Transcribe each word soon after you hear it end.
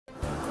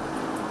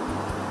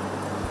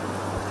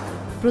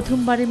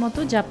প্রথমবারের মতো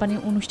জাপানে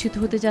অনুষ্ঠিত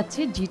হতে যাচ্ছে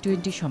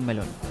G20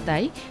 সম্মেলন।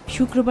 তাই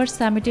শুক্রবার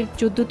সামিটের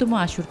 ১৪তম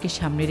আসরকে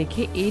সামনে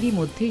রেখে এরই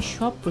মধ্যে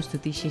সব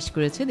প্রস্তুতি শেষ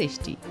করেছে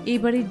দেশটি।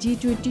 এবারে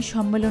G20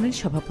 সম্মেলনের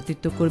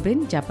সভাপতিত্ব করবেন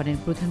জাপানের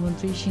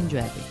প্রধানমন্ত্রী শিনজো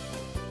অ্যাবে।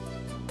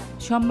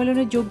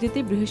 সম্মেলনে যোগ দিতে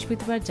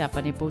বৃহস্পতিবার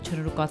জাপানে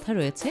পৌঁছানোর কথা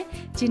রয়েছে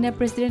চীনা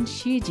প্রেসিডেন্ট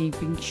শি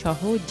জিনপিং সহ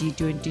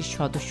G20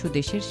 সদস্য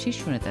দেশের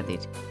শীর্ষ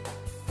নেতাদের।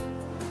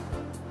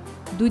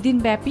 ২ দিন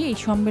ব্যাপী এই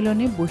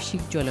সম্মেলনে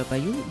বৈশ্বিক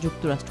জলবায়ু,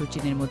 যুক্তরাষ্ট্র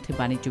চীনের মধ্যে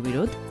বাণিজ্য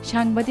বিরোধ,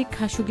 সাংবাদিক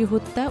খাশোগি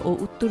হত্যা ও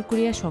উত্তর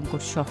কোরিয়া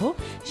সংকট সহ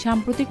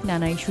সাম্প্রতিক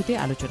নানা ইস্যুতে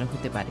আলোচনা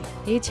হতে পারে।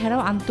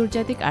 এছাড়াও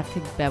আন্তর্জাতিক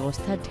আর্থিক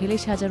ব্যবস্থা ঢেলে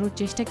সাজানোর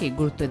চেষ্টাকে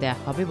গুরুত্ব দেওয়া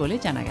হবে বলে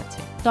জানা গেছে।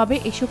 তবে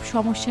এসব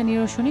সমস্যা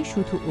নিরসনে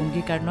শুধু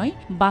অঙ্গীকার নয়,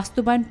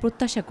 বাস্তবায়ন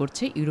প্রত্যাশা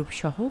করছে ইউরোপ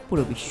সহ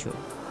পুরো বিশ্ব।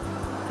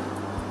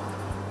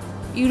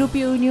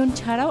 ইউরোপীয় ইউনিয়ন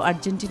ছাড়াও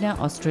আর্জেন্টিনা,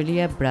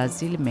 অস্ট্রেলিয়া,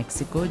 ব্রাজিল,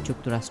 মেক্সিকো,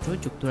 যুক্তরাষ্ট্র,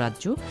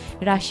 যুক্তরাজ্য,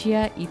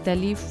 Russia,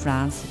 Italy,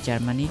 France,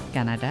 Germany,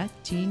 Canada,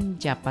 চীন,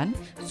 জাপান,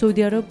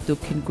 সৌদি আরব,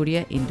 দক্ষিণ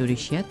কোরিয়া,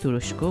 ইন্দোনেশিয়া,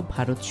 তুরস্ক,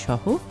 ভারত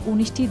সহ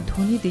 ১৯টি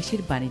ধনী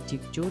দেশের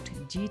বাণিজ্যিক জোট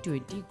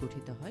G20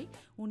 গঠিত হয়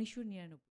 ১৯৯৯।